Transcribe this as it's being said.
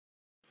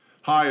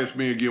Hi, it's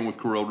me again with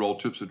Corel Draw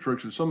Tips and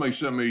Tricks. And somebody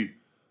sent me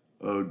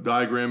a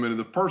diagram, and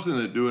the person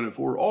that's doing it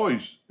for,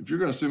 always, if you're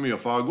going to send me a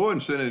file, go ahead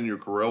and send it in your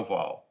Corel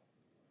file.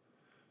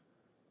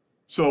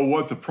 So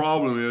what the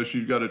problem is,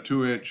 she's got a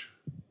 2-inch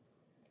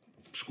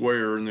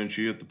square, and then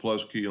she hit the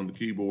plus key on the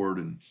keyboard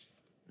and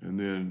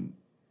then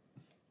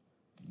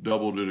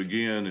doubled it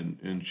again,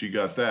 and she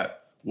got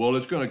that. Well,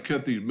 it's going to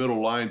cut these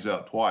middle lines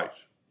out twice.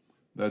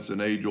 That's an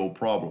age-old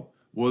problem.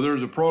 Well,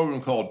 there's a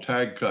program called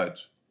Tag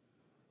Cuts.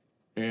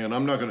 And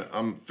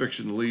I'm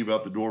fixing to leave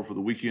out the door for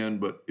the weekend,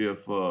 but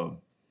if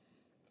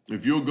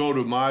you'll go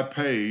to my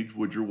page,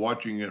 which you're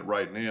watching it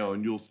right now,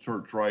 and you'll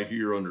search right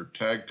here under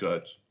Tag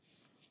Cuts,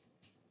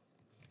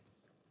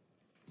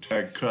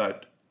 Tag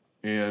Cut,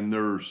 and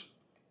there's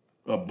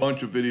a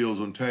bunch of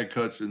videos on Tag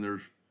Cuts, and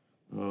there's,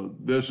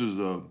 there's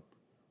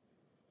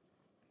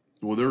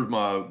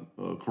my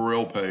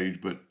Corel page,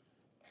 but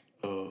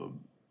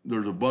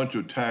there's a bunch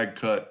of Tag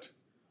Cut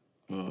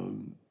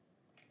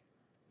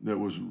that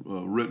was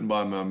written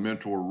by my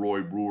mentor,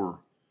 Roy Brewer.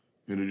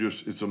 And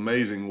it's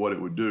amazing what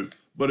it would do.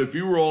 But if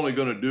you were only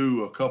going to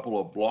do a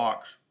couple of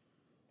blocks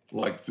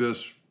like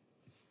this,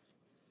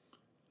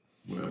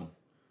 well,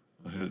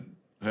 I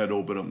had to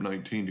open up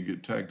 19 to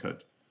get Tag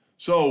Cuts.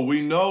 So we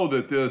know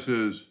that this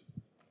is,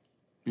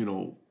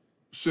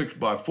 6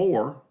 by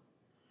 4.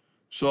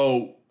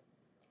 So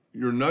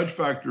your nudge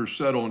factor is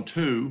set on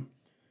 2.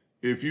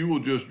 If you will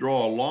just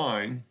draw a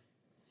line,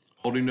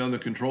 holding down the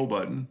control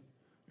button,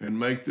 and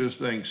make this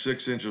thing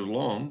 6 inches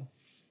long,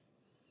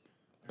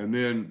 and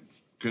then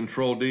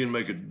Control D and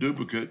make a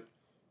duplicate,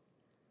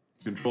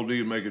 Control D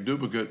and make a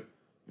duplicate,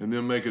 and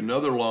then make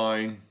another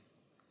line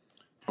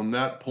from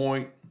that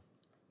point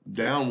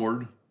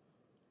downward,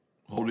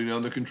 holding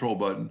down the control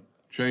button,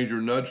 change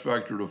your nudge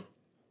factor to,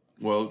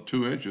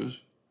 2 inches.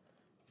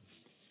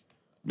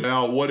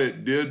 Now, what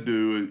it did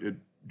do, it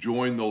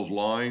joined those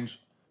lines.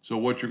 So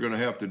what you're going to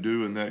have to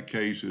do in that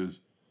case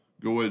is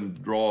go ahead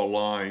and draw a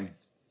line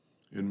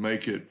and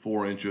make it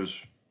 4 inches.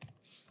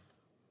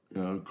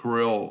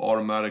 Corel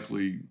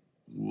automatically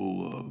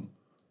will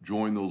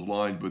join those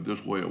lines, but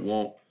this way it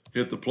won't.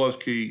 Hit the plus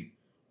key,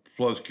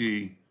 plus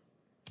key,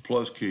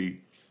 plus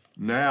key.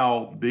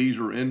 Now these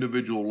are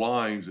individual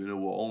lines, and it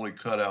will only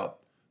cut out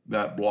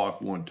that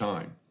block one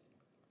time.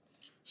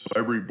 So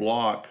every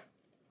block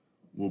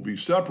will be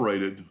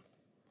separated,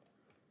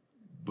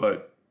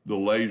 but the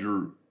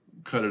laser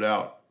cut it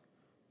out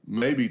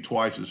maybe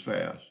twice as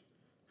fast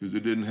because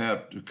it didn't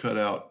have to cut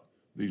out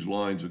these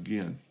lines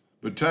again.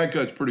 But Tag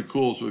Cut's pretty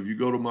cool, so if you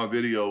go to my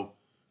video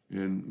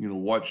and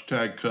watch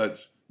Tag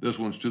Cuts, this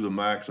one's to the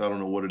max. I don't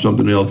know what it is.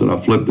 Something else, and I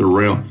flipped it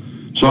around.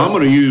 So I'm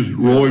going to use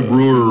Roy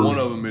Brewer. One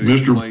of them, it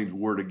explains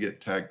where to get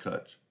Tag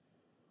Cuts.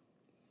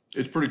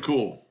 It's pretty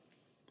cool.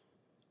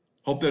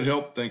 Hope that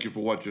helped. Thank you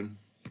for watching.